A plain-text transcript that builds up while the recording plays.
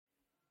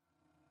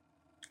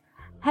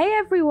Hey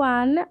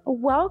everyone,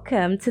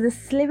 welcome to the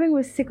Sliving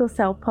with Sickle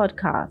Cell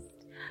podcast.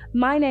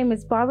 My name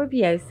is Barbara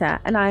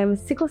Biosa and I am a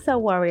sickle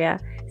cell warrior,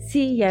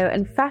 CEO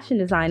and fashion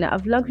designer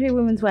of luxury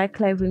women's wear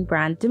clothing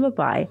brand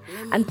Dimabai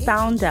and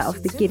founder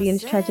of the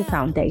Gideon's Treasure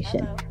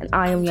Foundation, and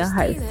I am your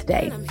host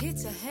today.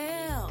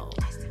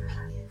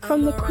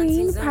 From the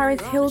Queen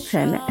Paris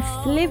Hilton,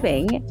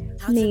 sliving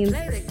means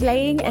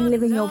slaying and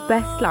living your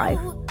best life.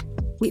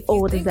 We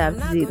all deserve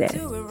to do this.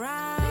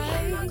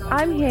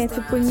 I'm here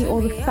to bring you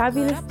all the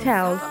fabulous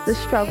tales, the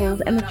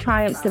struggles and the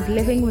triumphs of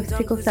living with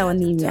sickle cell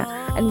anemia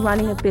and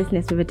running a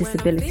business with a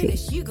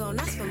disability.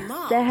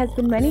 There has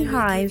been many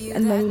highs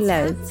and many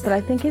lows, but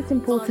I think it's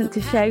important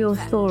to share your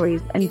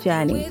stories and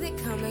journey.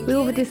 We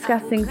will be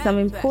discussing some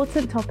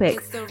important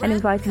topics and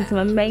inviting some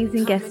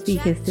amazing guest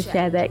speakers to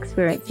share their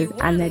experiences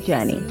and their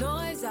journey.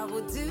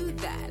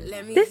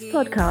 This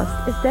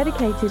podcast is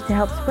dedicated to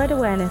help spread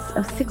awareness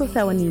of sickle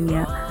cell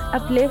anemia,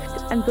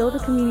 uplift and build a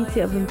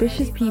community of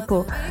ambitious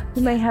people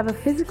who may have a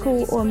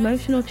physical or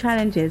emotional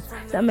challenges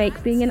that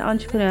make being an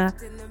entrepreneur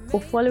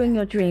or following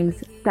your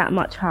dreams that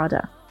much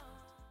harder.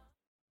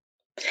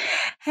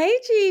 Hey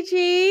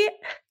Gigi,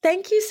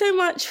 thank you so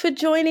much for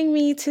joining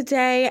me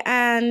today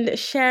and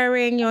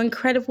sharing your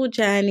incredible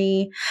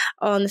journey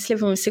on the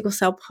Sliving with Sickle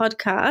Cell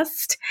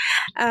podcast.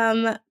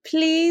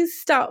 Please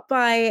start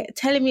by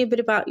telling me a bit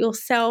about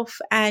yourself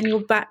and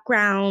your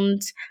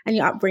background and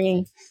your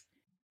upbringing.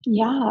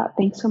 Yeah,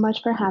 thanks so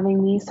much for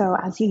having me. So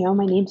as you know,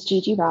 my name's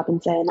Gigi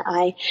Robinson.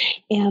 I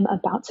am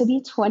about to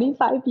be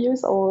 25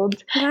 years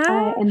old.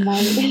 And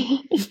I'm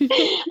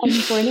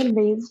born and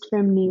raised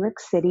from New York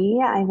City.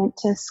 I went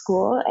to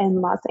school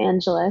in Los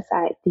Angeles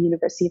at the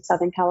University of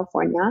Southern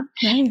California.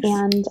 Nice.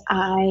 And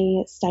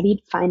I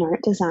studied fine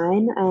art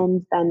design,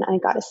 and then I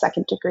got a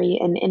second degree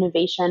in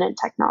innovation and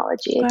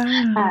technology.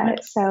 Wow.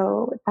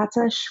 So that's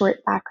a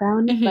short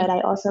background, but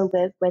I also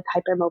live with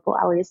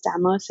hypermobile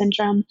Ehlers-Danlos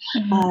syndrome,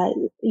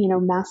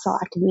 mast cell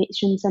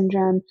activation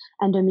syndrome,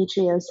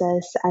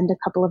 endometriosis, and a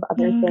couple of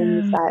other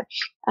things that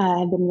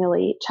have been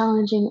really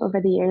challenging over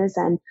the years.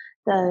 And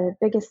the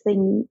biggest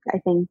thing I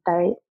think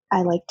that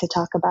I like to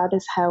talk about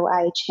is how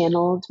I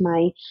channeled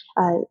my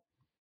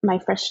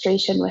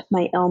frustration with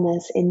my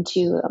illness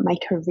into my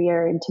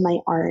career, into my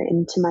art,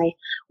 into my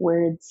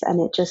words.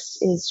 And it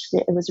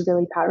was a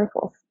really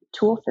powerful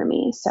tool for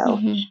me. So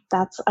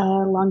that's a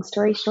long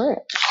story short.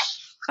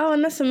 Oh,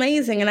 and that's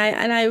amazing. And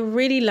I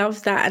really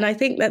love that. And I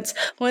think that's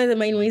one of the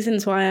main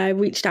reasons why I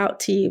reached out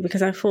to you,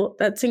 because I thought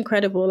that's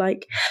incredible.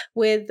 Like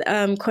with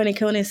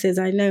chronic illnesses,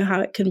 I know how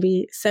it can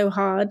be so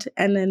hard,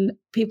 and then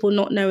people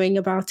not knowing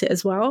about it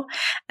as well,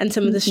 and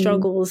some of the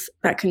struggles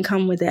that can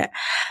come with it.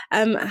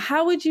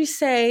 How would you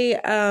say,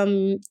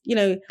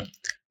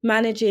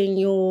 managing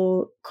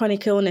your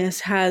chronic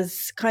illness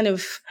has kind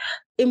of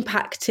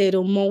impacted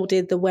or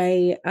molded the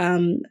way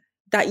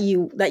that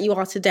you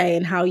are today,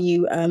 and how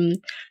you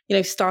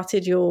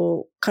started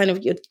your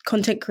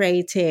content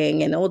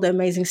creating and all the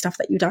amazing stuff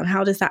that you've done?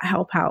 How does that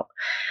help out?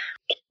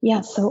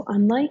 Yeah, so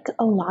unlike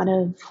a lot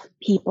of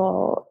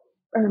people,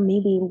 or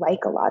maybe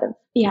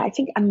I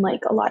think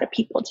unlike a lot of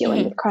people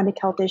dealing with chronic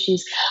health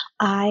issues,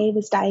 I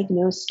was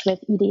diagnosed with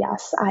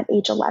EDS at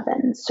age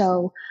 11.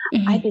 So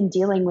I've been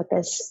dealing with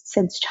this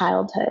since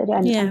childhood.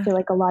 And I feel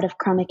like a lot of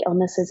chronic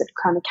illnesses and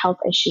chronic health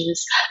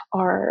issues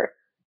are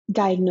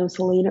diagnosed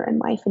later in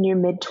life, in your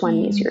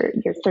mid-20s,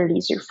 your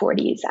 30s, your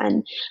 40s,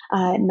 and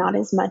not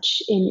as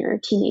much in your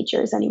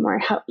teenagers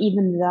anymore.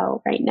 Even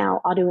though right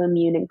now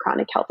autoimmune and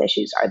chronic health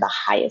issues are the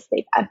highest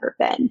they've ever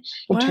been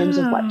in terms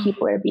of what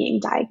people are being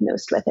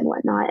diagnosed with and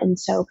whatnot. And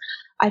so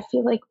I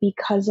feel like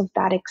because of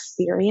that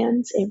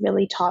experience, it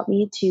really taught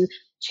me to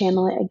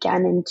channel it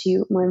again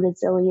into more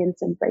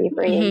resilience and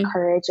bravery and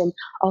courage, and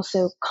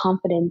also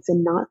confidence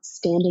in not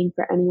standing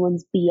for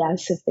anyone's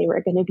BS if they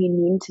were going to be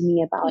mean to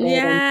me about it.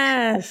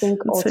 And I think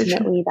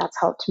ultimately that's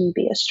helped me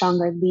be a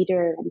stronger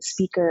leader and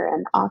speaker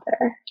and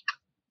author.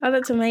 Oh,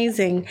 that's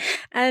amazing.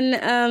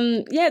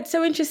 And it's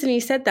so interesting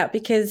you said that,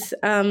 because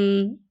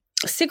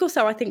sickle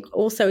cell, I think,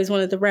 also is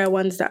one of the rare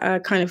ones that are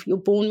kind of, you're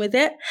born with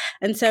it.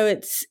 And so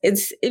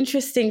it's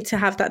interesting to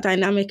have that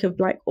dynamic of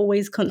like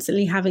always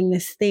constantly having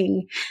this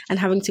thing and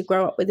having to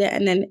grow up with it.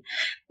 And then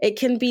it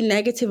can be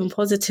negative and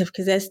positive,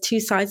 because there's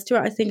two sides to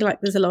it. I think like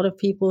there's a lot of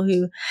people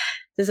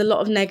there's a lot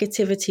of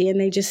negativity, and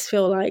they just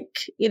feel like,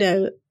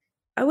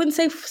 I wouldn't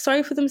say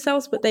sorry for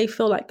themselves, but they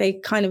feel like they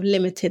kind of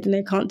limited and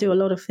they can't do a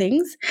lot of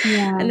things.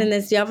 Yeah. And then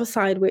there's the other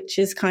side, which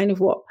is kind of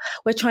what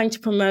we're trying to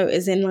promote,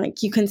 is in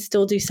like, you can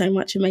still do so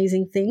much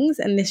amazing things,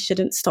 and this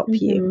shouldn't stop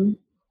you.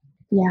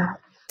 Yeah.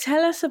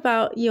 Tell us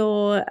about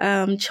your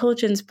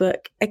children's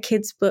book, a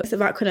kid's book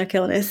about chronic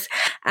illness,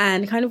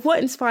 and kind of what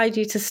inspired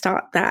you to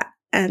start that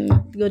and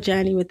your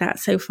journey with that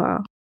so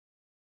far.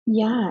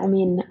 Yeah, I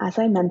mean, as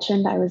I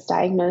mentioned, I was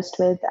diagnosed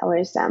with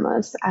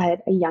Ehlers-Danlos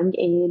at a young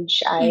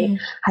age. I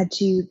had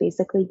to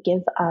basically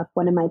give up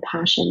one of my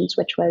passions,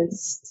 which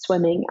was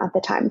swimming at the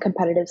time,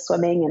 competitive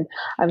swimming. And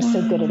I was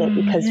so good at it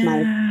because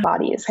my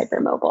body is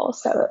hypermobile.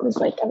 So it was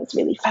like I was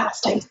really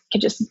fast. I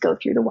could just go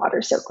through the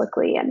water so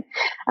quickly. And,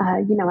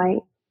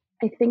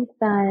 I think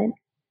that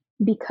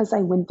because I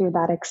went through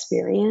that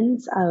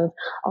experience of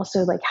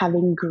also like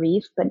having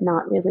grief, but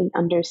not really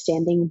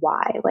understanding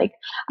why. Like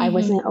I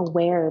wasn't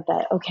aware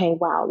that, okay,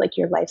 wow, like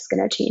your life's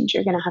going to change.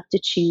 You're going to have to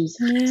choose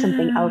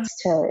something else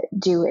to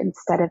do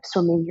instead of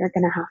swimming. You're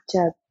going to have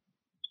to,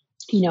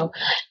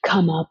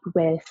 come up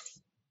with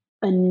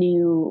a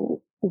new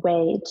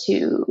way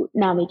to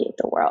navigate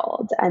the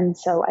world. And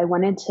so I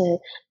wanted to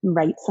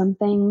write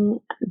something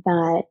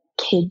that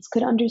kids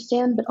could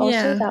understand, but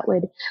also that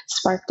would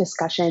spark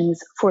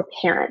discussions for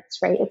parents,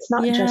 right? It's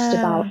not just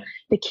about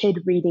the kid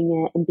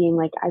reading it and being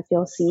like, I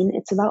feel seen.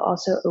 It's about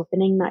also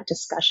opening that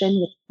discussion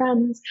with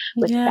friends,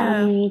 with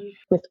family,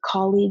 with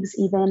colleagues,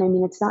 even. I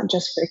mean, it's not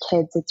just for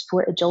kids, it's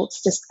for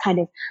adults to kind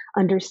of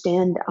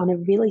understand on a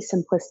really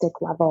simplistic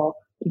level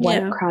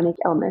what chronic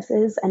illness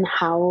is and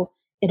how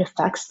it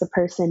affects the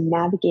person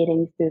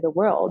navigating through the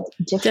world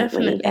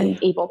differently than an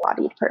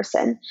able-bodied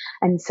person.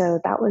 And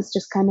so that was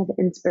just kind of the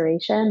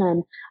inspiration,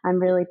 and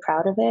I'm really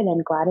proud of it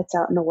and glad it's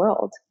out in the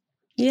world.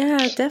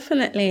 Yeah,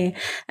 definitely.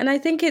 And I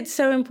think it's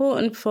so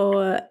important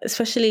for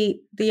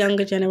especially the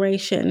younger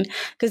generation,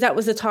 because that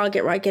was the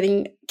target, right?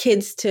 Getting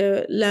kids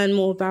to learn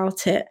more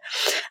about it.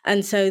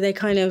 And so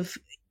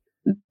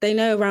they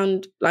know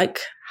around like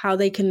how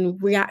they can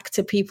react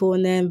to people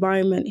in their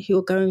environment who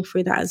are going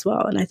through that as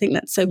well. And I think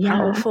that's so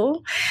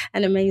powerful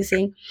and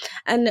amazing.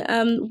 And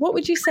what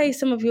would you say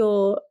some of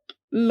your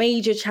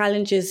major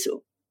challenges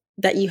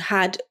that you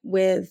had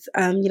with,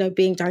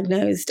 being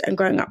diagnosed and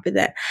growing up with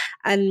it,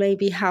 and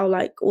maybe how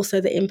like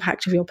also the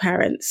impact of your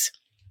parents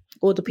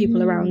or the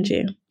people around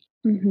you?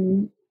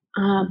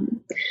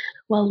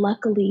 Well,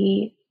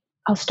 luckily,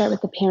 I'll start with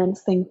the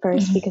parents thing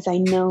first, because I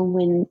know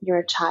when you're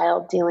a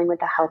child dealing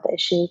with a health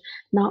issue,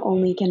 not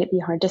only can it be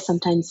hard to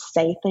sometimes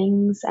say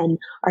things and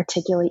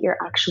articulate your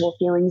actual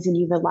feelings, and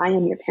you rely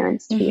on your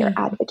parents to be your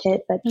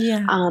advocate, but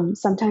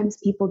sometimes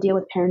people deal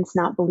with parents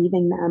not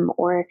believing them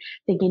or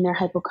thinking they're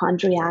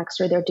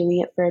hypochondriacs or they're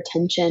doing it for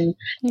attention.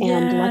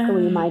 And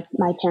luckily,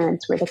 my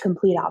parents were the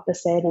complete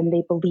opposite, and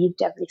they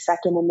believed every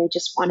second, and they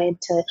just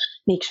wanted to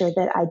make sure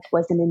that I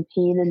wasn't in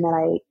pain and that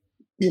I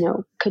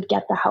could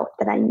get the help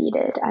that I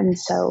needed. And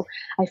so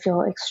I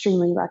feel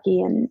extremely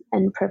lucky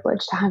and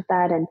privileged to have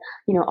that. And,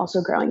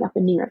 also growing up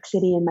in New York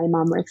City and my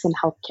mom works in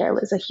healthcare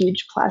was a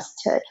huge plus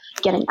to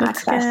getting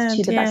access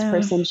to the best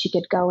person she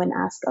could go and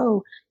ask,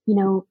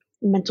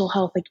 mental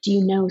health, like, do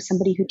you know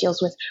somebody who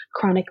deals with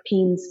chronic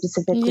pain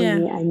specifically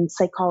and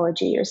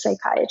psychology or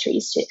psychiatry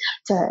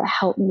to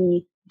help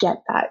me get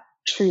that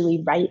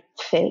truly right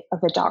fit of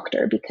a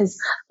doctor? Because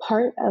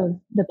part of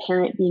the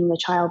parent being the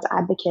child's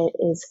advocate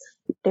is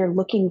they're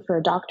looking for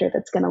a doctor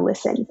that's going to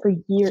listen. For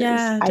years,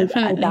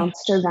 I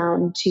bounced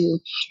around to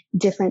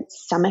different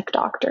stomach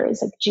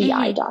doctors, like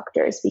GI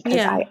doctors, because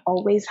I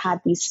always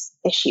had these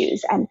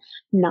issues and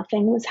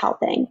nothing was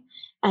helping.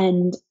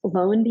 And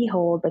lo and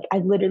behold, like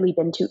I've literally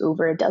been to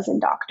over a dozen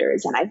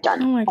doctors and I've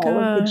done all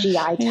of the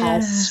GI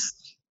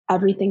tests.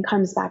 Everything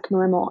comes back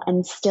normal,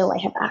 and still I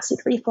have acid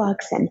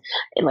reflux and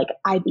like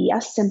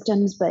IBS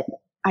symptoms, but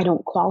I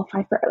don't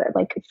qualify for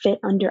like fit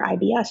under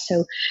IBS.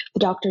 So the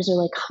doctors are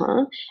like,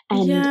 huh?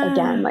 And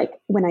again, like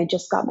when I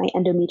just got my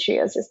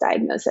endometriosis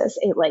diagnosis,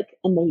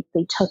 and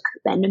they took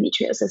the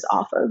endometriosis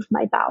off of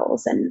my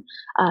bowels and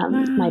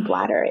my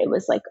bladder. It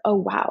was like, oh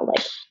wow,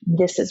 like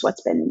this is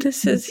what's been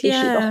this issue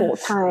the whole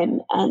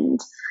time. And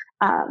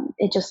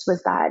it just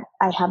was that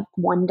I had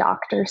one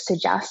doctor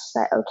suggest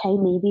that, okay,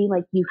 maybe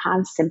like you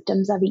have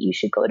symptoms of it, you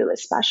should go to a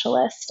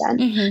specialist.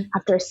 And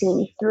after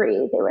seeing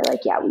 3, they were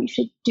like, yeah, well, you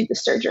should do the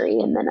surgery.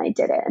 And then I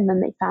did it, and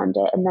then they found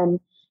it. And then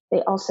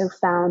they also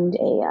found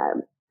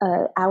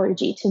a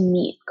allergy to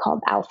meat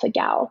called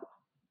alpha-gal.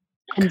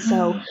 And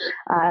so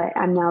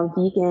I'm now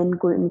vegan,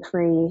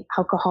 gluten-free,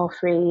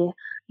 alcohol-free,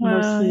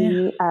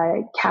 mostly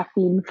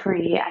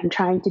caffeine-free. I'm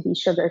trying to be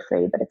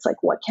sugar-free, but it's like,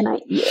 what can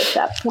I eat at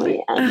that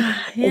point? And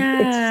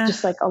it's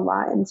just like a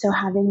lot. And so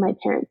having my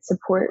parents'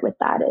 support with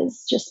that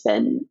has just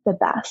been the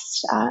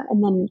best.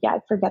 And then, I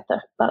forget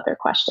the other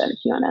question if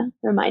you want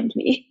to remind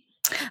me.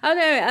 Oh,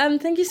 no,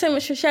 thank you so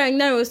much for sharing.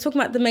 No, I was talking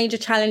about the major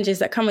challenges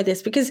that come with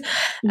this, because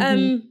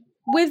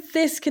with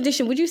this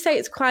condition, would you say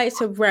it's quite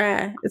a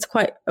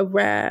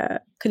rare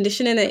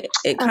condition, and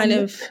it kind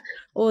of,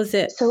 or is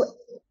it? So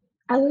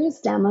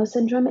Ehlers-Danlos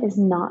syndrome is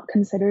not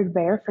considered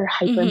rare for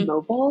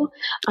hypermobile,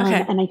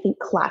 and I think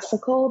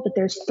classical, but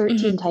there's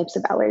 13 types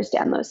of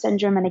Ehlers-Danlos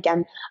syndrome. And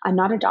again, I'm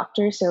not a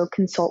doctor, so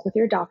consult with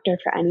your doctor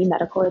for any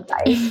medical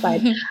advice.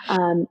 But,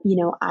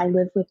 I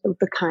live with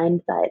the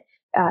kind that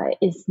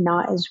is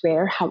not as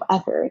rare.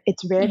 However,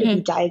 it's rare to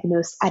be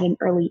diagnosed at an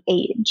early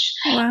age.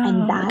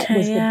 And that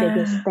was the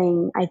biggest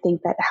thing I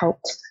think that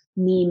helped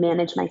me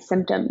manage my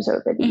symptoms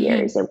over the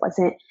years. It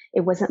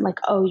wasn't like,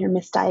 oh, you're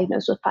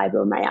misdiagnosed with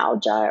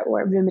fibromyalgia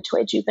or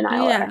rheumatoid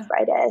juvenile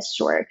arthritis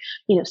or,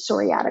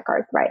 psoriatic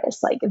arthritis.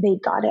 Like they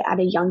got it at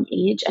a young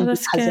age. And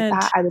because of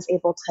that, I was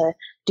able to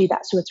do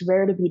that. So it's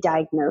rare to be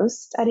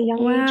diagnosed at a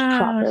young age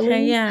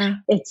properly.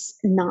 It's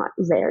not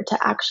rare to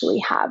actually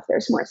have.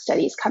 There's more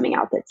studies coming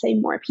out that say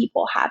more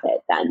people have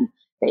it than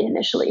they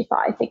initially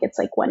thought. I think it's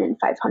like 1 in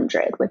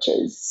 500, which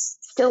is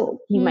still,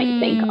 you might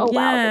think, oh,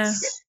 wow, Yeah.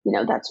 that's,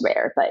 that's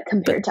rare. But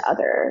compared to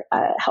other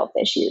health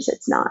issues,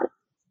 it's not.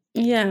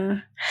 Yeah.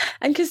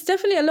 And because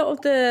definitely a lot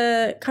of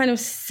the kind of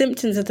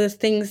symptoms of the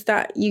things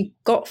that you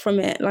got from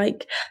it,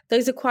 like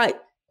those are quite,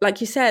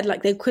 like you said,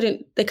 like they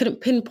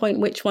couldn't pinpoint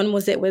which one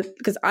was it with,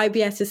 because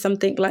IBS is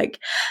something like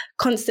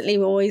constantly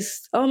we're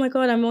always, oh my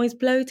God, I'm always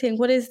bloating.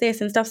 What is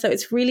this and stuff? So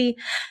it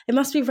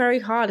must be very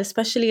hard,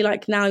 especially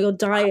like now your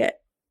diet.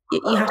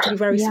 You have to be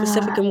very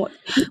specific in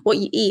what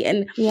you eat,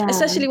 and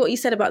especially what you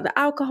said about the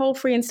alcohol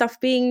free and stuff,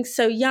 being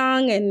so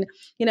young, and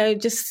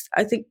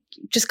I think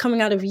just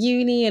coming out of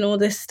uni and all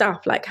this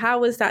stuff. Like,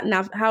 how was that?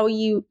 How are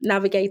you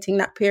navigating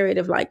that period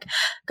of like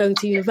going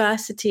to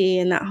university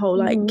and that whole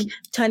like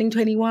turning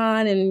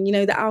 21 and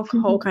the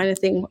alcohol kind of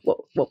thing?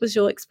 What was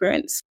your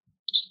experience?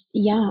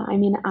 Yeah, I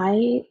mean,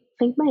 I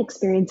think my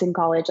experience in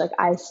college, like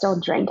I still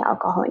drank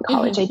alcohol in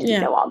college. I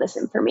didn't know all this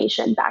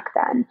information back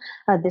then.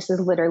 This is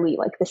literally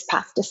like this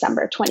past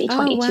December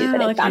 2022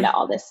 that I found out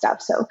all this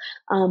stuff. So,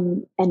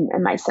 and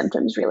my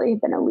symptoms really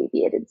have been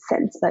alleviated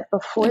since. But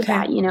before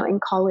that, in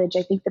college,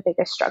 I think the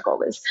biggest struggle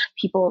was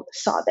people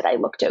saw that I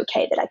looked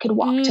okay, that I could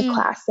walk to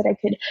class, that I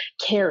could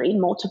carry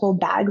multiple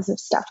bags of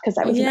stuff because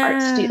I was an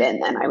art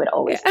student and I would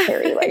always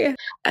carry like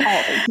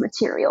all these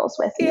materials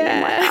with me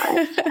and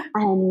whatnot.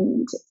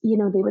 And,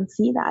 they would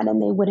see that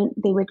and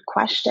they would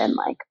question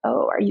like,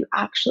 oh, are you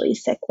actually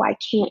sick? Why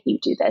can't you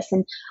do this?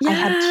 And I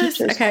had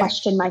teachers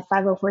question my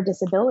 504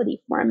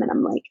 disability form. And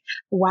I'm like,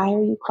 why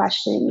are you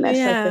questioning this?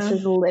 Like, this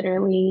is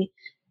literally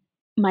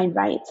my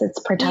rights. It's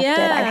protected.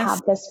 I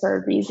have this for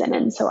a reason.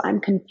 And so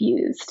I'm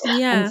confused.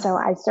 And so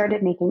I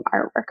started making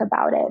artwork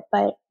about it.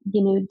 But,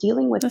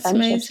 dealing with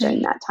friendships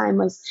during that time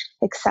was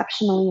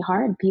exceptionally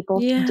hard. People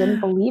didn't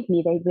believe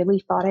me. They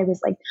really thought I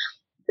was like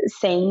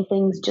saying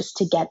things just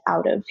to get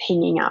out of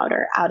hanging out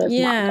or out of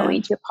not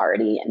going to a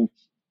party. And,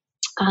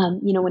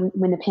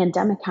 when the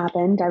pandemic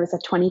happened, I was a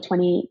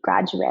 2020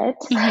 graduate,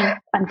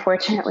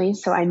 unfortunately.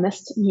 So I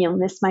missed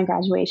my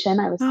graduation.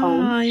 I was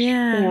home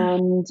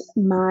and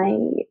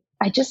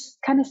I just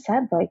kind of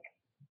said like,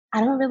 I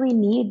don't really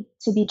need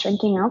to be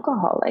drinking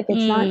alcohol. Like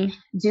it's not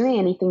doing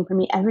anything for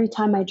me. Every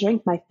time I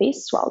drink, my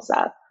face swells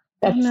up.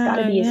 That's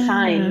gotta be a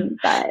sign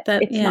that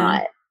it's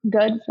not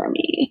good for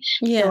me.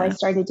 So I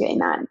started doing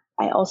that.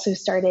 I also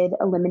started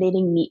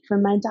eliminating meat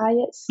from my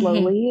diet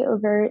slowly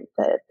over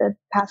the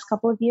past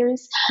couple of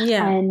years.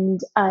 And,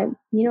 I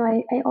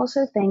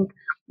also think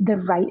the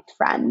right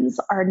friends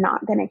are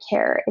not going to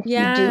care if you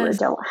do or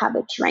don't have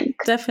a drink.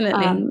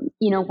 Definitely.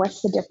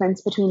 What's the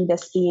difference between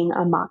this being a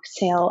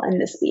mocktail and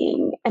this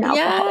being an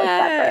alcoholic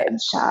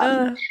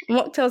beverage?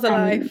 Mocktails are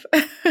life.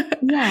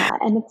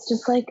 And it's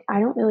just like, I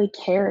don't really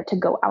care to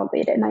go out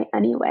late at night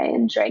anyway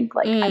and drink.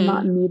 Like I'm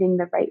not meeting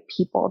the right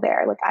people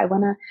there. Like I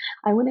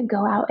want to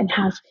go out and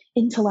have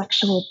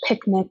intellectual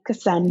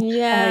picnics and,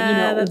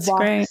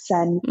 walks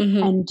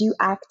and do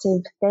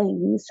active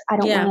things. I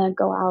don't want to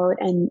go out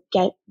and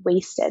get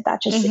wasted.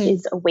 That just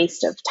is a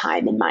waste of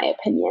time in my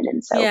opinion.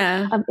 And so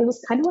it was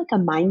kind of like a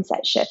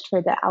mindset shift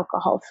for the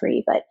alcohol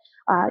free, but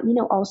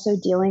also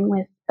dealing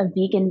with a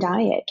vegan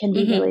diet can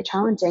be really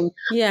challenging.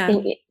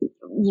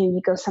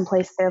 You go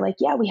someplace, they're like,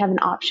 we have an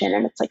option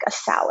and it's like a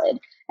salad.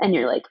 And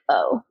you're like,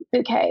 oh,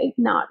 okay,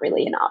 not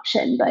really an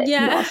option, but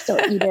I'll still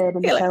eat it.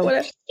 And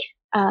so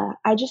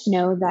I just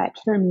know that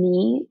for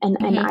me, and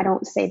I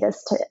don't say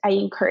this I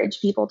encourage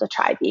people to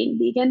try being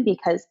vegan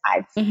because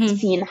I've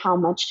seen how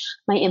much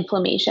my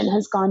inflammation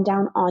has gone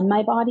down on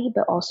my body,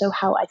 but also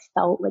how I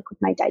felt like with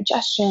my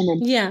digestion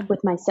and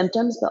with my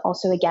symptoms. But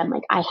also again,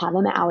 like I have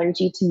an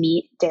allergy to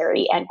meat,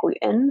 dairy, and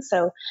gluten.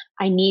 So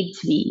I need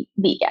to be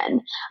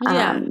vegan.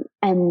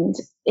 And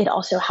it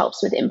also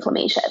helps with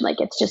inflammation. Like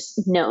it's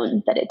just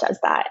known that it does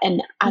that.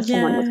 And as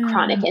someone with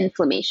chronic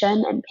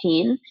inflammation and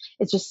pain,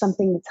 it's just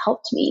something that's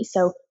helped me.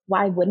 So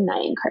why wouldn't I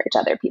encourage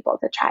other people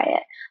to try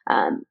it?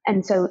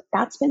 And so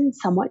that's been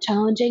somewhat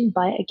challenging,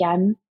 but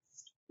again,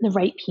 the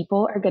right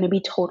people are going to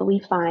be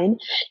totally fine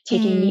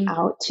taking me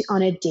out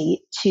on a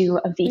date to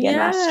a vegan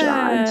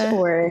restaurant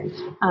or,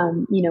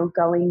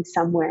 going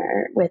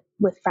somewhere with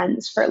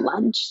friends for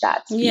lunch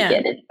that's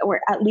vegan or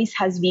at least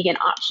has vegan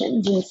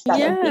options instead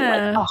of being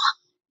like, oh,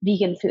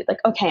 vegan food. Like,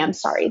 okay, I'm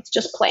sorry. It's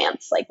just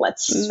plants. Like,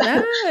 let's you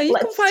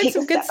can find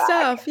some good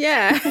stuff.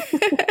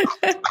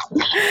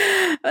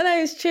 Well, that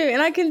is true.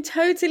 And I can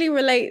totally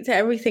relate to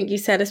everything you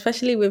said,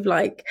 especially with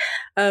like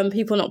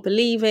people not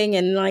believing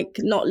and like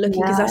not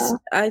looking. Because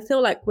I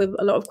feel like with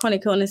a lot of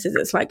chronic illnesses,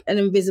 it's like an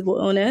invisible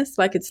illness.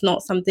 Like it's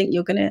not something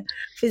you're going to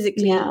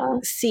physically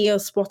see or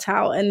spot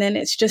out. And then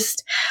it's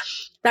just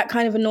that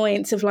kind of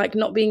annoyance of like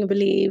not being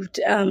believed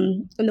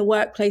in the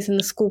workplace and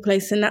the school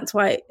place. And that's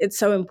why it's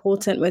so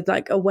important with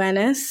like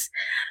awareness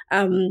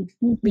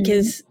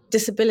because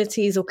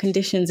disabilities or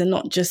conditions are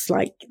not just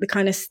like the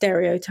kind of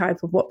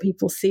stereotype of what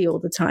people see all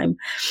the time.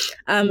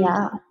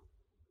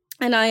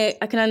 And I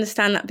can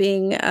understand that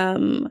being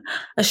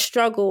a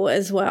struggle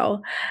as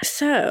well.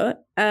 So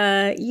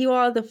you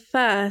are the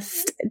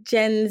first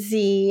Gen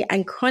Z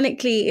and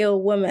chronically ill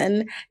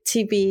woman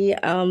to be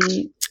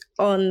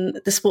on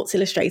the Sports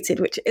Illustrated,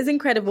 which is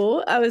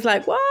incredible. I was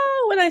like, wow,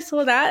 when I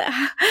saw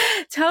that.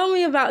 Tell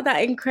me about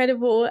that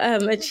incredible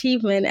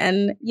achievement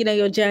and,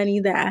 your journey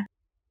there.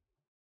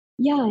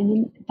 Yeah, I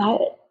mean,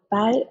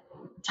 that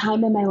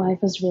time in my life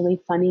was really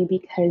funny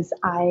because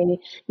I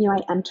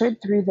entered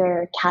through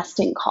their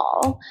casting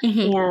call,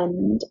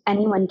 and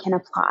anyone can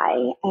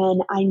apply.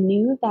 And I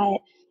knew that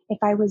if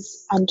I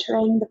was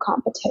entering the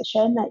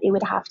competition, that it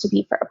would have to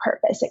be for a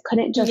purpose. It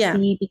couldn't just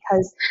be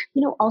because,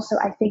 also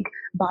I think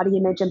body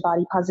image and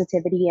body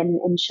positivity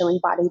and showing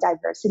body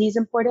diversity is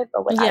important.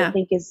 But what I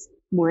think is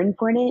more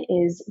important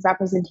is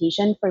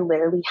representation for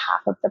literally half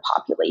of the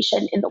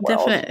population in the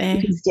world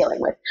who's dealing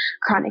with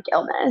chronic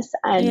illness.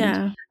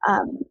 And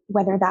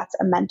whether that's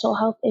a mental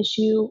health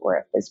issue or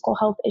a physical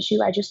health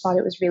issue, I just thought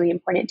it was really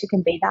important to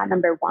convey that,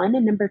 number one.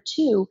 And number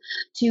two,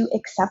 to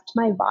accept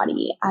my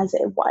body as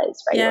it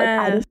was, right? Like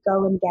I didn't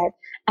go and get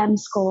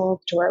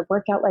M-sculpt or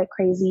work out like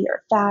crazy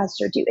or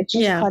fast or do a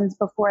juice cleanse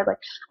before. Like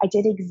I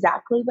did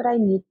exactly what I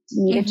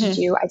needed to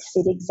do. I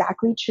stayed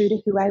exactly true to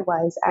who I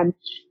was. And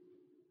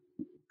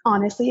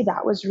honestly,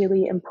 that was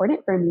really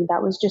important for me.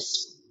 That was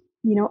just,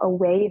 a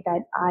way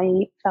that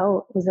I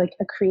felt was like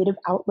a creative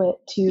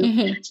outlet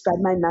to spread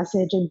my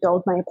message and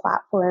build my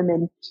platform.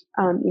 And,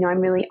 I'm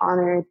really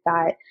honored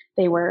that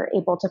they were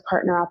able to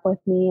partner up with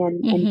me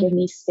and give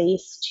me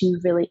space to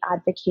really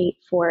advocate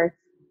for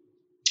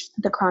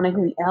the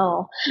chronically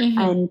ill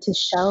and to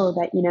show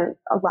that,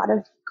 a lot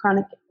of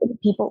chronic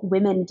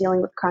women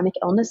dealing with chronic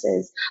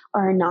illnesses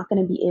are not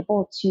going to be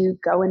able to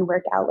go and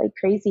work out like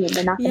crazy, and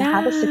they're not going to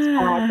have a six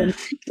pack, and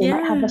they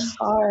might have a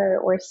scar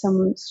or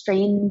some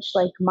strange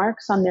like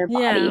marks on their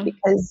body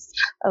because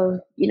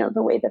of,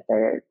 the way that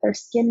their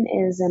skin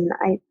is. And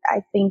I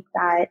think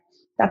that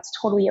that's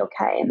totally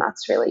okay. And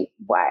that's really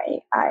why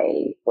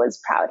I was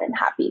proud and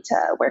happy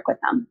to work with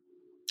them.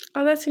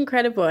 Oh, that's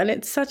incredible. And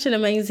it's such an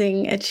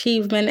amazing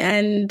achievement.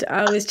 And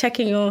I was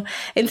checking your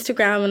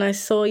Instagram and I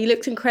saw you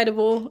looked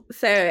incredible.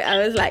 So I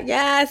was like,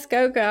 yes,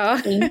 go girl.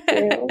 Thank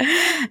you.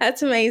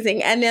 That's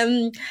amazing.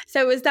 And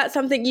so was that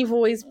something you've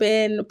always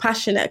been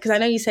passionate? Because I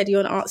know you said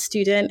you're an art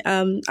student.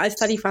 I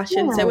study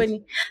fashion. Yeah.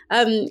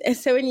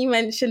 So when you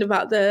mentioned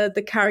about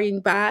the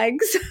carrying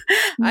bags,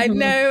 I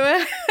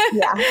know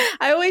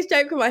I always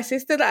joke with my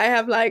sister that I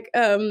have like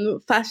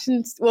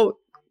fashion,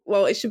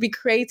 well, it should be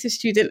creative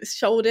student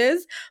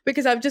shoulders,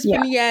 because I've just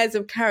been years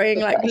of carrying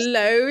like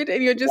load,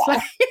 and you're just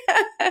like,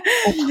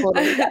 I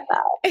totally get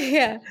that.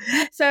 Yeah.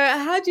 So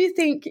how do you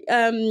think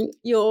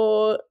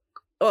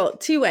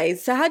two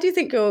ways. So how do you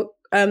think your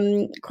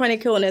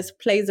chronic illness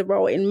plays a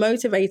role in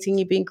motivating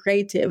you being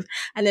creative,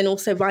 and then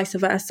also vice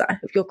versa,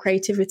 if your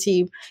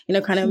creativity,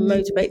 kind of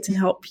motivates and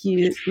help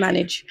you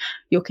manage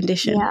your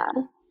condition? Yeah.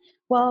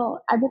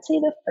 Well, I would say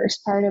the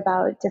first part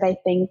about did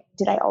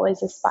I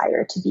always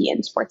aspire to be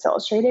in Sports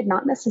Illustrated?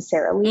 Not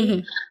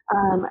necessarily.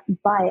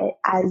 But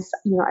as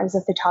I was a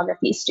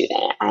photography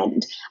student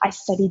and I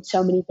studied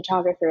so many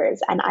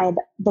photographers, and I had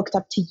looked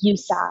up to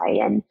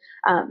Yusai and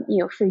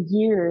for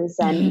years,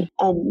 and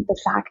the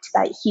fact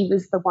that he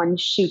was the one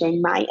shooting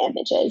my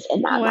images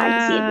in that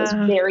magazine was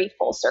very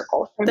full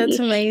circle for me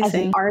amazing. As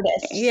an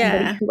artist,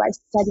 somebody who I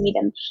studied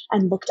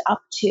and looked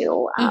up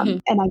to. And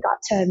I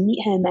got to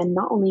meet him, and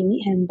not only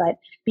meet him, but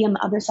be on the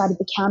other side of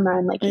the camera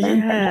and like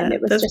learn from him. It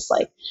was just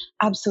like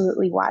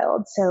absolutely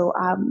wild. So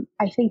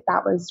I think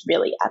that was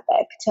really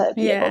epic to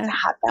be able to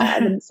have that. I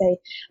wouldn't say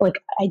like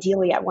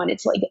ideally I wanted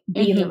to like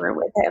be in the room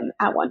with him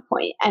at one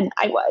point, and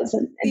I was,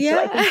 and so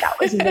I think that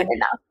was even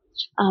enough.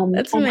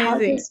 That's and amazing. How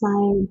does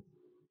my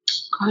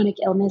chronic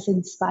illness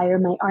inspire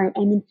my art? I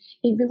mean,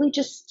 it really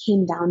just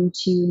came down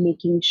to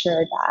making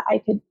sure that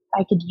I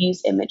could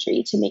use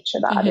imagery to make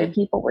sure that other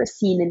people were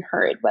seen and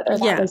heard, whether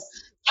that was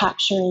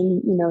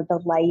capturing, the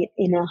light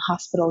in a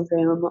hospital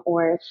room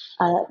or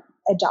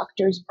a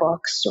doctor's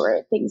books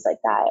or things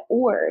like that,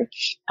 or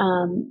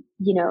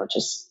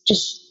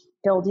just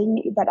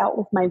building that out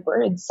with my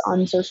words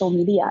on social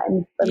media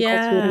and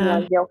cultivating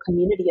a real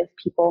community of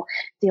people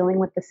dealing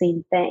with the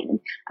same thing.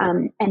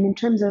 And in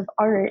terms of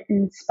art,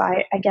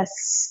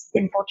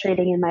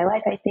 infiltrating in my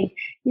life, I think,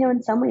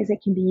 in some ways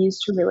it can be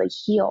used to really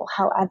heal.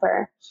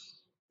 However,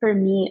 for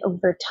me,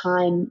 over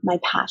time, my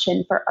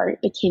passion for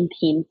art became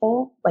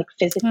painful, like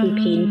physically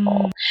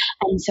painful.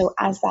 And so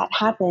as that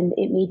happened,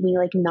 it made me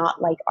like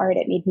not like art.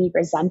 It made me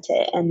resent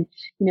it. And,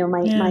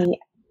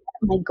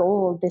 my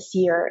goal this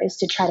year is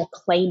to try to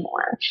play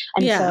more.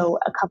 And so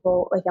a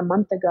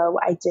month ago,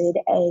 I did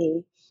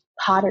a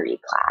pottery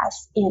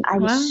class, and I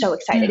was so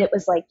excited. It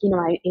was like,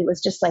 it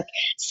was just like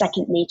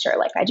second nature.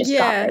 Like I just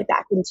got right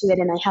back into it,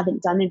 and I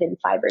haven't done it in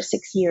 5 or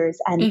 6 years.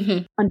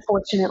 And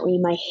unfortunately,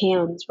 my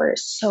hands were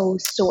so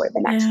sore the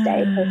next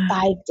day for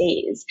 5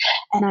 days.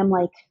 And I'm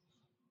like,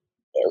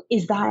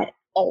 is that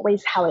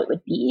always how it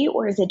would be,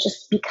 or is it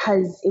just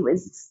because it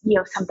was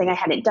something I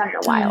hadn't done in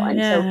a while? And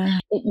so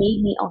it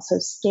made me also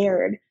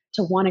scared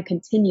to want to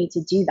continue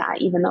to do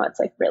that, even though it's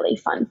like really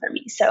fun for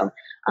me. So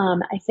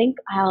I think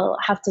I'll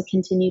have to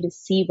continue to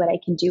see what I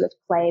can do with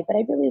play, but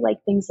I really like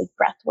things like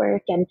breath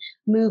work and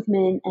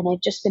movement. And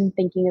I've just been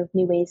thinking of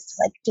new ways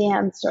to like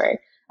dance or,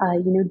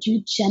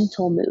 do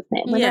gentle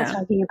movement. We're not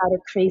talking about a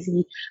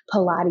crazy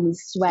Pilates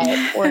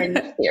sweat, or in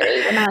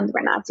theory,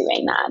 we're not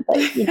doing that. But,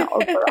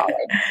 overall,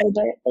 I'd say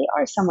they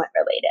are somewhat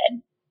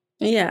related.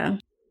 Yeah.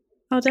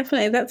 Oh,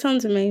 definitely. That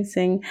sounds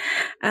amazing.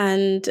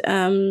 And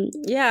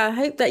I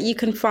hope that you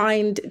can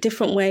find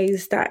different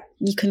ways that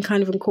you can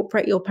kind of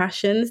incorporate your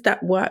passions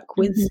that work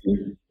with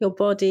your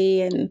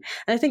body. And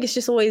I think it's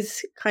just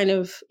always kind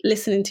of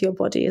listening to your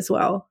body as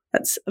well.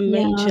 That's a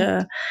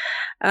major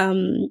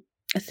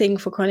thing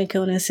for chronic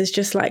illness, is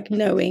just like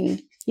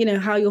knowing,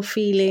 how you're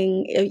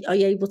feeling. Are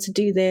you able to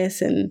do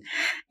this? And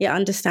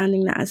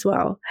understanding that as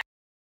well.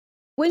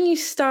 When you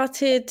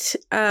started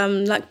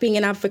being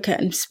an advocate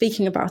and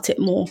speaking about it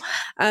more,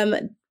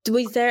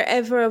 was there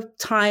ever a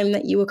time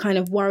that you were kind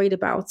of worried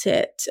about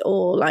it,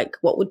 or like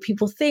what would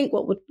people think?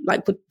 Would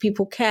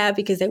people care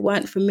because they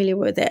weren't familiar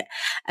with it?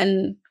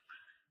 And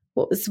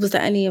was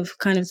there any of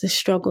kind of the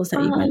struggles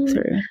that you went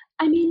through?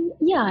 I mean,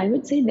 yeah, I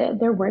would say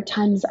that there were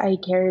times I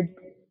cared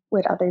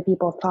what other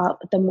people thought,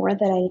 but the more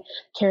that I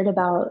cared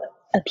about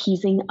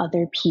appeasing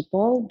other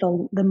people,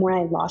 the more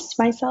I lost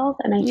myself.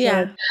 And I feel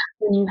like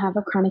when you have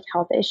a chronic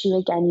health issue,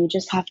 again, you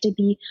just have to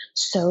be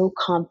so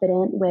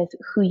confident with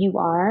who you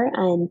are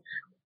and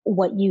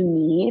what you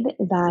need,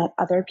 that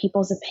other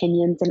people's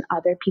opinions and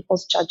other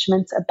people's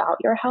judgments about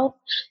your health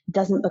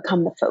doesn't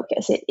become the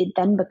focus. It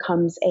then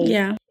becomes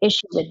a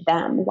issue with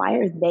them. Why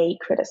are they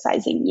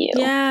criticizing you?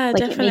 Yeah,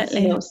 definitely.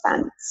 It makes no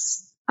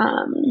sense.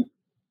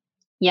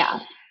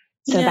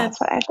 So that's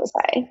what I have to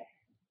say.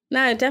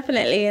 No,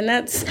 definitely. And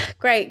that's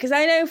great, because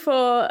I know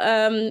for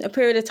a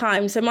period of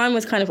time, so mine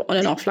was kind of on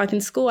and off. Like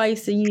in school, I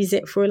used to use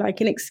it for like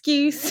an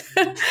excuse.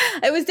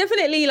 It was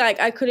definitely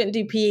like I couldn't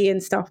do PE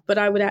and stuff, but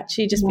I would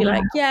actually just be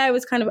like, I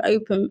was kind of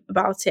open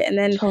about it. And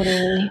then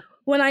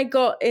when I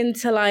got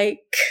into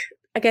like,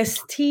 I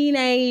guess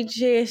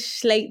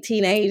teenage-ish, late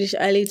teenage,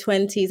 early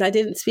 20s, I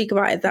didn't speak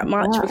about it that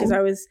much because I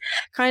was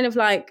kind of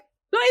like,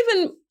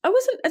 I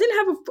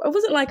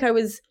wasn't like I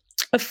was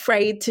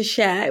afraid to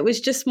share. It was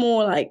just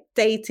more like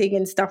dating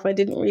and stuff. I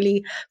didn't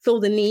really feel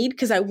the need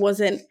because I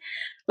wasn't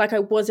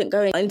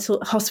going into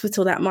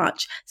hospital that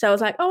much. So I was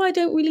like, I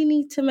don't really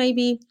need to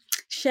maybe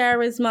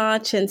share as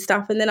much and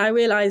stuff. And then I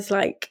realized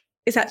like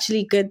it's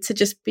actually good to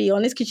just be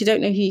honest, because you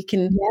don't know who you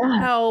can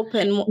help.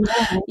 And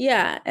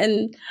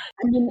and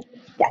I mean,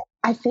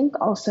 I think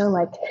also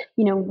like,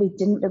 we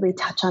didn't really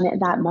touch on it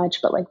that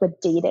much, but like with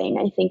dating,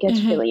 I think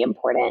it's really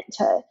important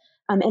to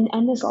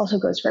and this also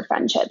goes for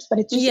friendships, but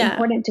it's just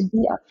important to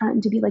be upfront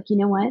and to be like, you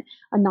know what,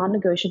 a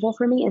non-negotiable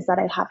for me is that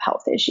I have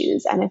health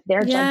issues. And if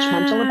they're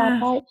judgmental about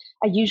that,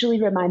 I usually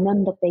remind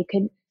them that they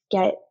could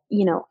get,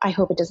 I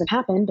hope it doesn't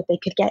happen, but they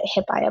could get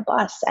hit by a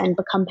bus and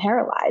become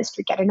paralyzed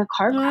or get in a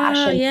car crash.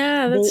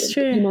 And that's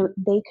true.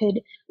 They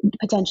could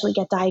potentially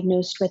get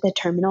diagnosed with a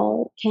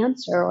terminal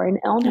cancer or an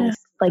illness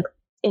like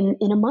in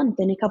a month,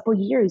 in a couple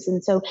years.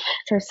 And so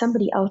for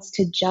somebody else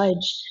to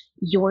judge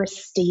your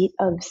state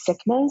of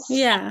sickness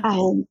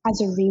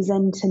as a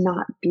reason to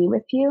not be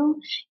with you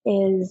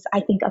is, I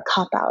think, a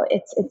cop-out.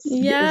 It's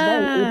very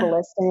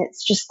ableist, and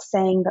it's just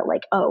saying that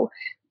like, oh,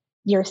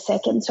 you're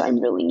sick and so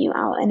I'm ruling you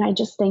out. And I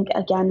just think,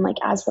 again, like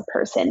as the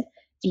person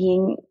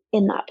being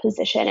in that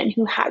position and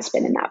who has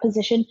been in that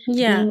position,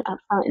 being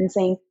upfront and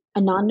saying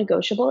a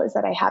non-negotiable is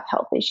that I have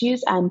health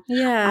issues, and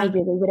I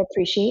really would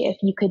appreciate if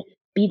you could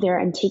be there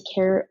and take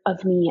care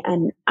of me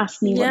and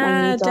ask me what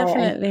my needs are.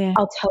 And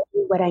I'll tell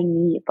you what I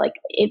need. Like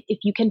if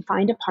you can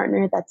find a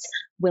partner that's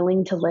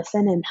willing to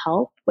listen and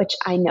help, which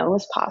I know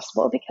is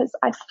possible because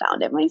I've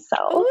found it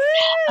myself.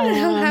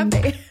 I'm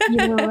happy.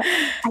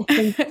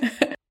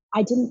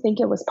 I didn't think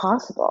it was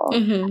possible.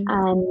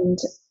 And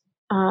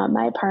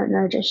my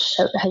partner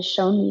just has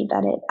shown me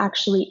that it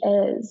actually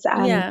is.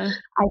 And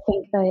I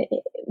think that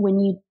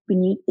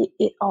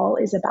it all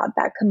is about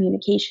that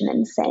communication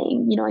and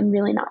saying, I'm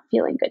really not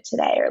feeling good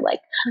today, or like,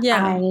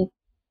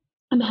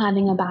 I'm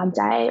having a bad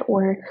day,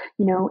 or,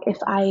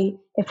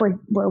 if we're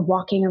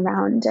walking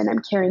around and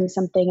I'm carrying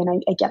something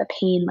and I get a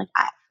pain, like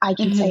I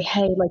can say,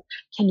 hey, like,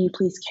 can you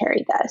please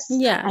carry this?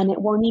 And it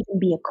won't even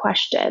be a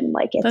question.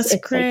 Like it's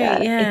great.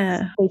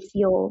 They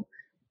feel,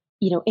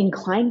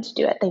 inclined to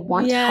do it. They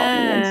want to help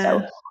me. And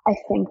so I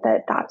think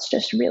that that's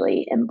just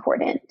really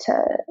important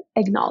to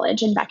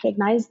acknowledge and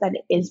recognize that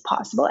it is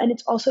possible. And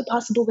it's also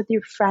possible with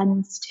your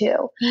friends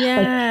too.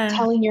 Like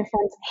telling your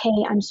friends,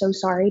 hey, I'm so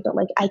sorry, but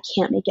like, I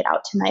can't make it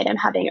out tonight. I'm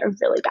having a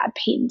really bad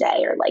pain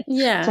day, or like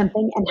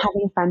something, and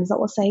having friends that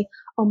will say,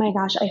 oh my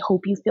gosh, I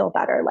hope you feel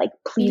better. Like,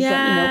 please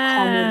let me know,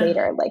 call me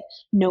later. Like,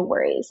 no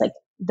worries. Like,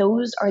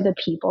 those are the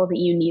people that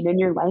you need in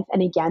your life.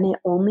 And again, it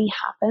only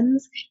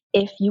happens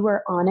if you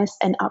are honest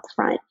and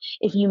upfront.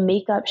 If you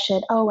make up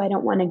shit, oh, I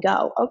don't want to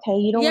go. Okay,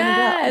 you don't want to go.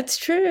 Yeah, it's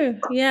true.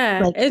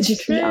 Yeah, Like, it's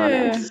just true. be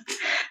honest.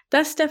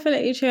 That's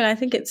definitely true. And I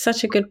think it's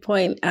such a good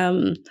point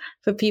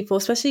for people,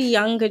 especially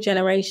younger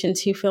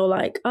generations who feel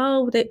like,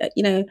 oh, they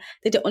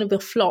don't want to be a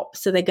flop.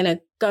 So they're going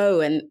to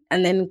go and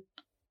then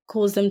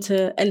cause them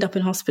to end up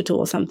in hospital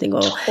or something,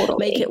 or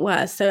make it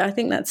worse. So I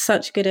think that's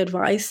such good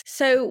advice.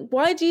 So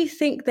why do you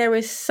think there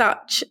is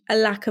such a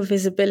lack of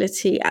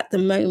visibility at the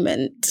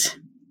moment?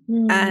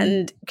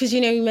 And because,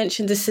 you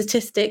mentioned the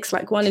statistics,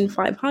 like 1 in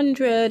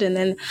 500, and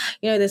then,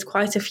 there's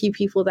quite a few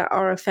people that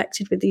are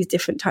affected with these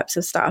different types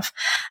of stuff.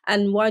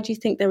 And why do you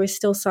think there is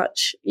still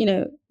such,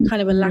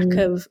 kind of a lack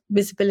of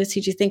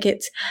visibility? Do you think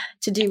it's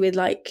to do with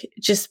like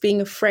just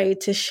being afraid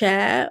to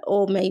share,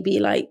 or maybe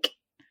like,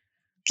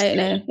 I don't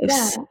know.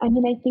 Yeah, I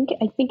mean, I think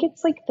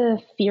it's like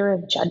the fear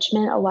of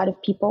judgment. A lot of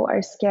people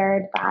are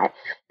scared that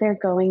they're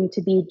going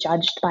to be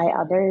judged by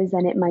others,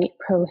 and it might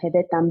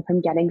prohibit them from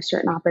getting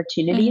certain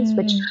opportunities,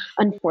 which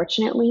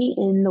unfortunately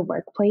in the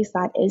workplace,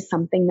 that is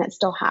something that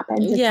still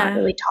happens. It's not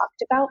really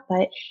talked about,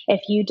 but if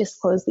you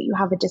disclose that you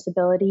have a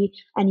disability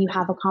and you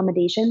have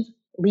accommodations,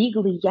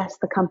 legally, yes,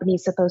 the company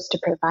is supposed to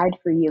provide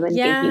for you and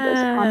give you those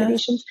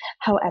accommodations.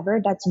 However,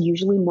 that's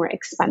usually more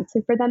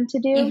expensive for them to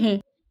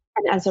do.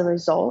 And as a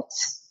result,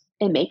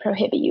 it may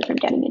prohibit you from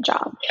getting a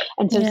job.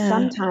 And so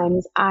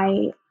sometimes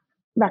I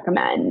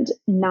recommend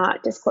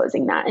not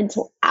disclosing that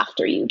until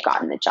after you've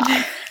gotten the job,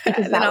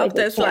 because that way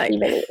they can't be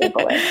really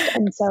ableist.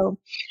 And so,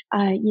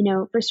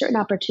 for certain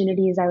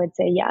opportunities, I would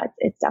say, yeah,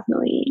 it's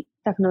definitely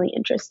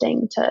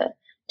interesting to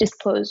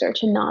disclose or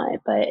to not.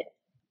 But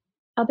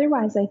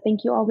otherwise, I think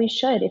you always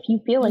should if you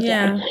feel like it.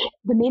 And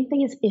the main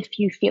thing is if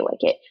you feel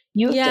like it.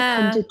 You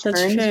have to come to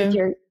terms with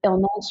your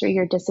illness or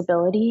your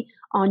disability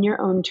on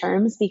your own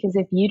terms, because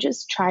if you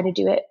just try to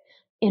do it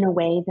in a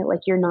way that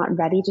like you're not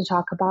ready to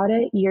talk about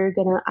it, you're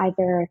going to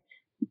either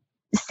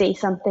say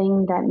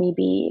something that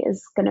maybe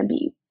is going to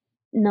be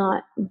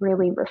not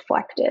really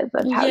reflective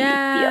of how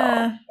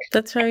you feel.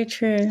 That's very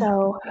true.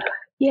 So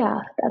yeah,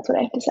 that's what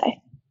I have to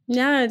say.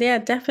 Yeah,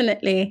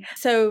 definitely.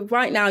 So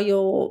right now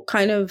you're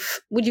kind of,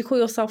 would you call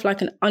yourself like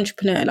an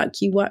entrepreneur?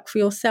 Like you work for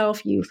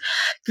yourself, you've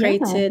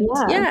created.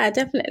 Yeah,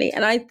 definitely.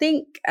 And I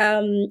think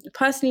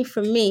personally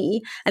for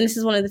me, and this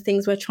is one of the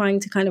things we're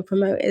trying to kind of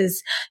promote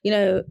is,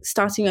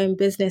 starting your own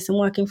business and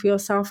working for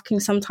yourself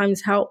can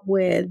sometimes help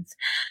with,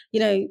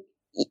 you're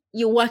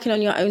working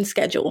on your own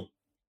schedule.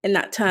 In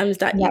that terms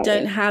that you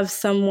don't have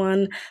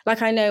someone,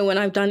 like I know when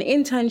I've done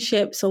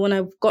internships or when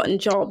I've gotten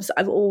jobs,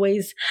 I've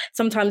always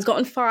sometimes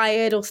gotten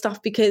fired or stuff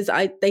because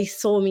they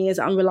saw me as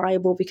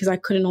unreliable because I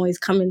couldn't always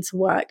come into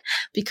work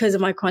because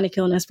of my chronic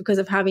illness, because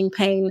of having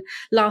pain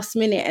last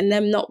minute and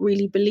them not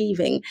really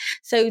believing.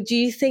 So do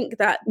you think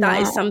that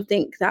is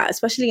something that,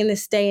 especially in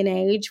this day and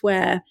age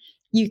where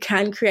you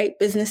can create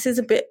businesses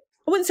a bit,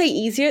 I wouldn't say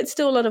easier, it's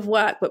still a lot of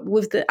work, but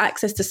with the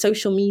access to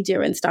social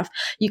media and stuff,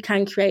 you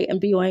can create and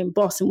be your own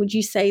boss? And would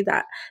you say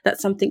that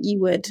that's something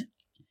you would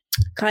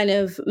kind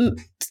of,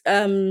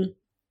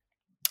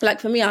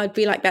 like for me, I'd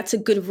be like, that's a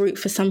good route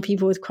for some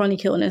people with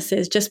chronic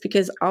illnesses, just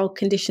because our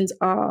conditions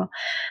are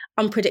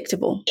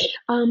unpredictable.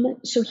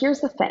 So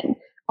here's the thing.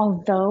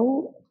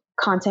 Although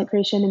content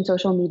creation and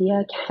social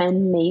media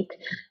can make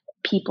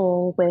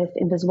people with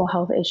invisible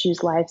health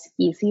issues lives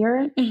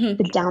easier,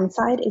 the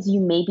downside is you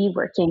may be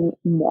working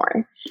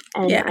more.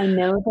 And I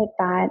know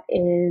that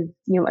is,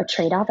 a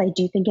trade-off. I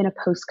do think in a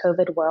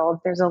post-COVID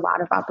world, there's a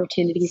lot of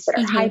opportunities that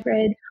are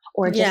hybrid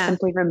or just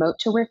simply remote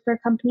to work for a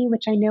company,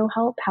 which I know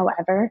help.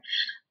 However,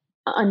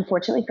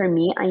 unfortunately for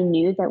me, I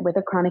knew that with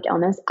a chronic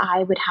illness,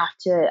 I would have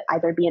to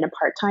either be in a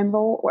part-time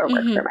role or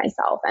work for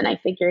myself. And I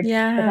figured if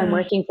I'm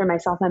working for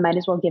myself, I might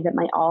as well give it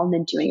my all and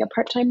then doing a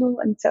part-time role.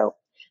 And so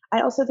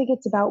I also think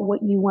it's about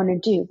what you want to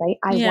do, right?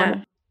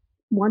 I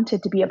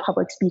wanted to be a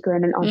public speaker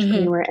and an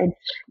entrepreneur and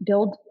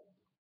build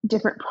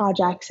different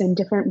projects and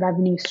different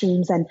revenue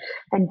streams and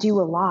do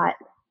a lot.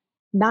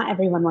 Not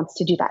everyone wants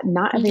to do that.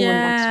 Not everyone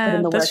wants to put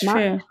in the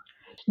work.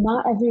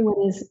 Not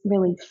everyone is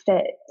really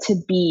fit to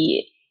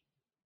be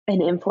an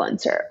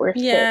influencer or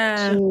fit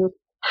to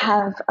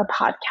have a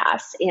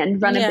podcast and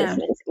run a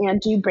business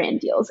and do brand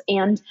deals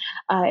and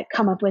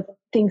come up with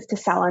things to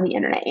sell on the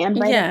internet and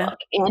write a book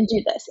and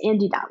do this and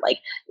do that. Like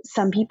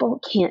some people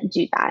can't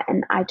do that.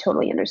 And I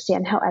totally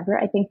understand. However,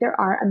 I think there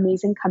are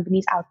amazing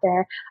companies out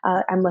there.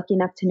 I'm lucky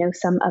enough to know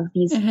some of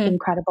these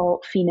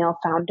incredible female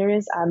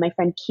founders. My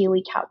friend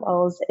Keely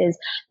Catwells is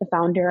the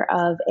founder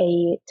of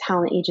a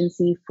talent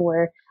agency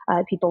for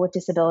people with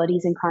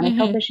disabilities and chronic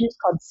health issues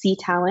called C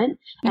Talent.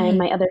 And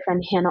my other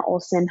friend Hannah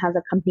Olson has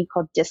a company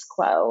called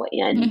Disclo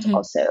and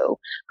also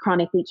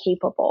Chronically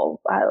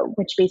Capable,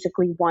 which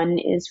basically one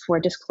is for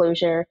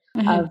disclosure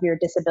of your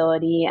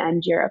disability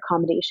and your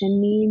accommodation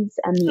needs.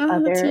 And the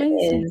other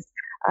is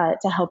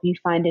to help you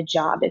find a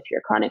job if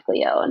you're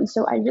chronically ill. And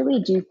so I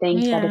really do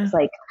think that it's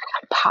like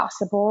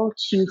possible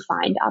to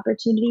find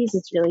opportunities.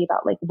 It's really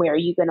about like, where are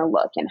you going to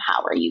look and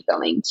how are you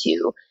going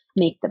to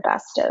make the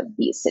best of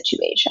these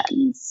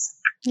situations.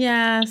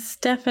 Yes,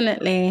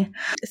 definitely.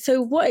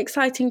 So what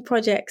exciting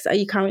projects are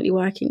you currently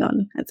working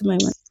on at the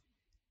moment?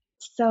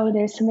 So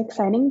there's some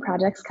exciting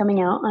projects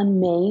coming out on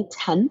May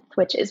 10th,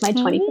 which is my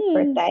 25th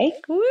birthday.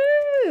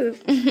 Woo!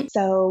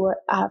 So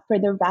for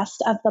the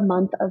rest of the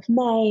month of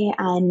May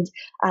and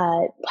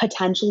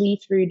potentially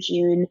through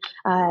June,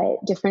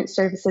 different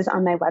services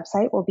on my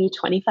website will be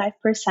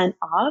 25%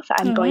 off.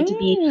 I'm going to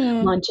be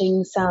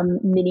launching some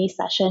mini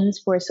sessions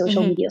for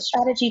social media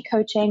strategy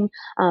coaching,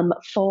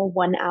 full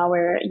 1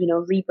 hour,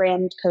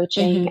 rebrand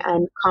coaching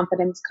and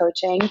confidence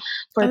coaching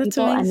for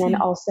people. Amazing. And then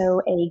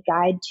also a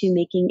guide to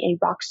making a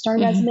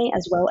rockstar resume,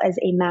 as well as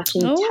a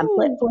matching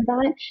template for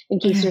that in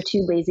case you're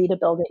too lazy to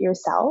build it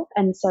yourself.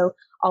 And so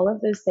all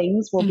of those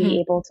things will be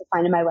able to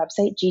find on my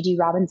website,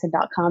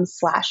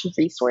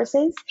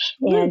 gigirobinson.com/resources.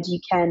 And you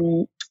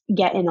can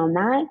get in on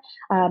that.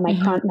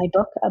 My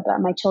book about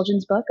my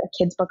children's book, a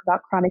kid's book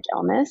about chronic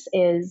illness,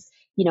 is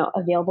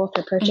available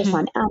for purchase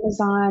on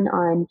Amazon,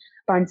 on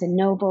Barnes and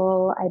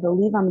Noble, I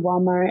believe on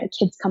Walmart, a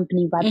kids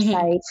company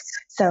website.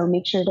 So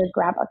make sure to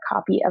grab a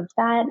copy of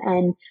that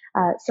and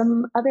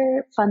some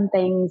other fun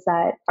things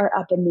that are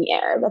up in the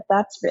air. But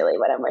that's really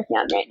what I'm working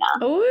on right now.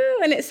 Oh,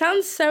 and it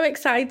sounds so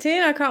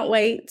exciting. I can't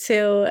wait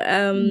to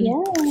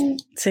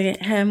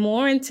hear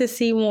more and to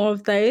see more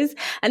of those.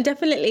 And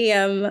definitely,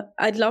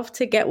 I'd love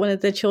to get one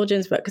of the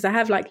children's books because I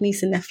have like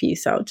niece and nephew.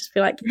 So I'll just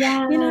be like,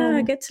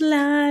 I get to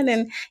learn.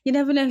 And you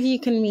never know who you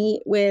can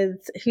meet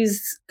with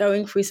who's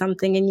going through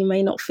something and you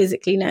may not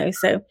physically know.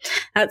 So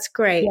that's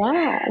great.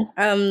 Yeah.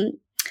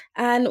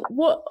 And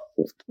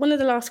one of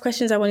the last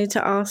questions I wanted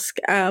to ask,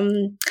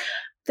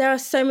 there are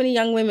so many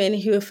young women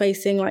who are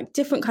facing like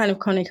different kind of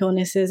chronic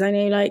illnesses. I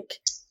know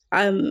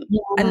and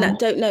that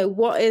don't know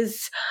what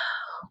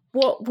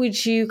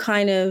would you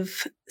kind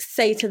of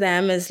say to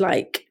them as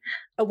like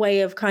a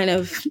way of kind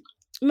of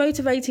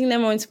motivating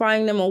them or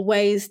inspiring them, or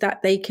ways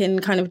that they can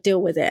kind of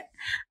deal with it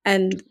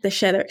and they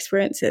share their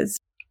experiences?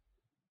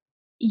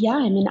 Yeah,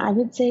 I mean, I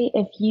would say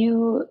if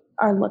you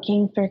are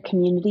looking for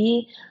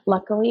community,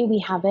 luckily we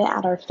have it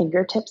at our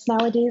fingertips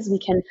nowadays. We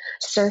can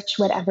search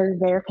whatever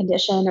rare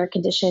condition or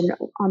condition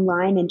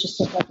online and just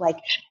look up like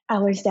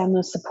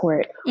Ehlers-Danlos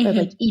support or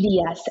like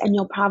EDS, and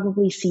you'll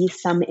probably see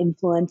some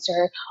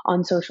influencer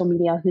on social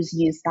media who's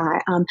used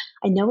that.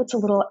 I know it's a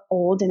little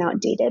old and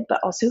outdated, but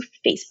also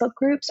Facebook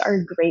groups are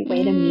a great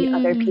way to meet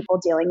other people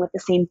dealing with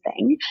the same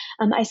thing.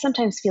 I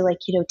sometimes feel like,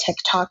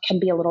 TikTok can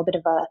be a little bit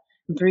of a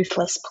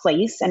ruthless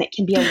place and it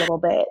can be a little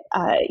bit,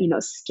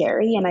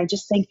 scary. And I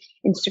just think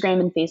Instagram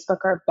and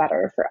Facebook are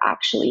better for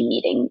actually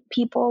meeting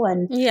people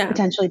and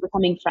potentially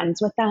becoming friends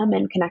with them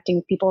and connecting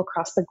with people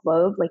across the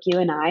globe like you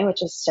and I,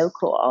 which is so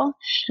cool.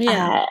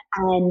 I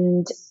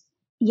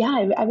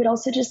would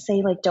also just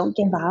say, like, don't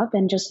give up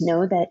and just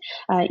know that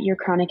your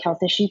chronic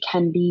health issue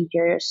can be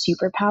your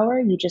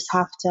superpower. You just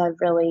have to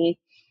really,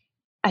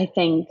 I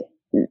think,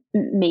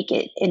 make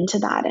it into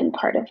that. And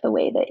part of the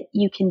way that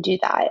you can do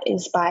that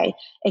is by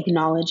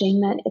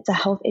acknowledging that it's a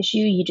health issue.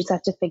 You just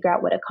have to figure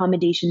out what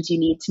accommodations you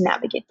need to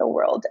navigate the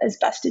world as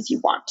best as you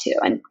want to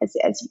and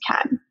as you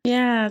can.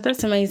 Yeah,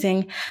 that's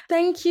amazing.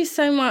 Thank you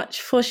so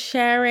much for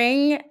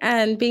sharing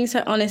and being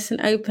so honest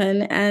and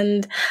open.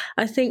 And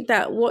I think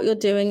that what you're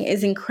doing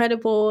is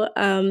incredible.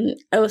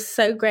 It was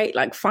so great,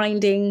 like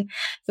finding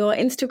your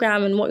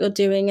Instagram and what you're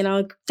doing, and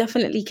I'll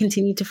definitely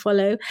continue to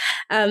follow.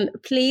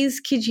 Please,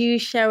 could you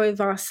share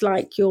with us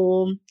like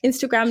your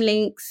Instagram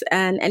links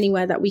and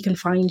anywhere that we can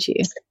find you?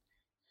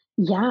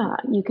 Yeah,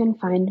 you can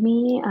find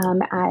me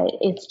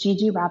it's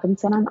Gigi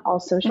Robinson on all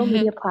social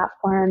media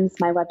platforms.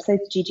 My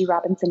website's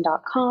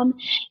gigirobinson.com.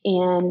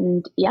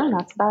 And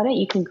that's about it.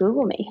 You can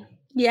Google me.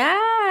 Yeah.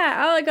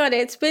 Oh my God.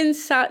 It's been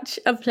such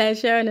a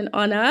pleasure and an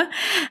honor.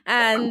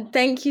 And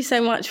thank you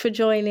so much for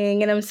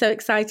joining. And I'm so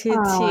excited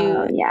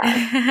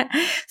to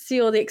see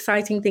all the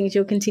exciting things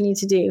you'll continue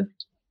to do.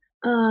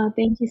 Oh,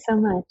 thank you so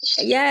much.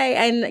 Yay.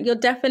 And you're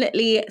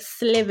definitely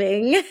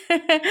slaying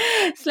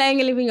and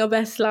living your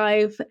best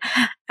life.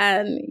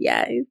 And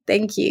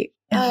thank you.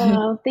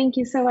 Oh, thank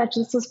you so much.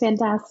 This was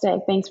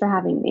fantastic. Thanks for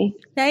having me.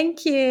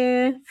 Thank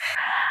you.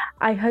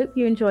 I hope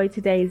you enjoyed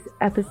today's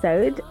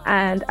episode,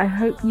 and I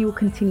hope you will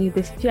continue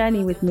this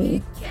journey with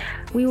me.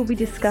 We will be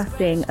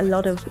discussing a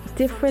lot of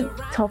different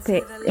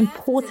topics,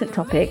 important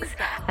topics,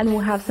 and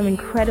we'll have some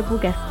incredible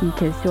guest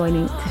speakers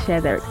joining to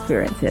share their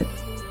experiences.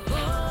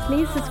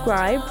 Please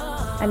subscribe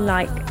and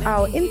like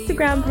our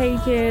Instagram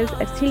pages,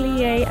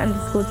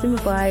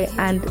 Atelier_Zimbabwe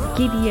and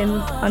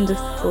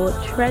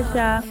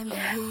Gideons_Treasure.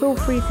 Feel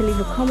free to leave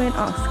a comment,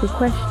 ask a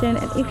question,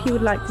 and if you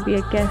would like to be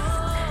a guest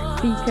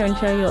speaker and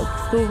share your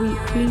story,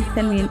 please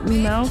send me an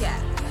email.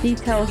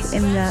 Details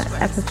in the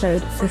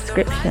episode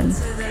description.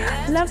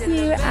 Love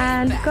you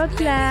and God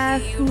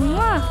bless.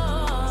 Mwah!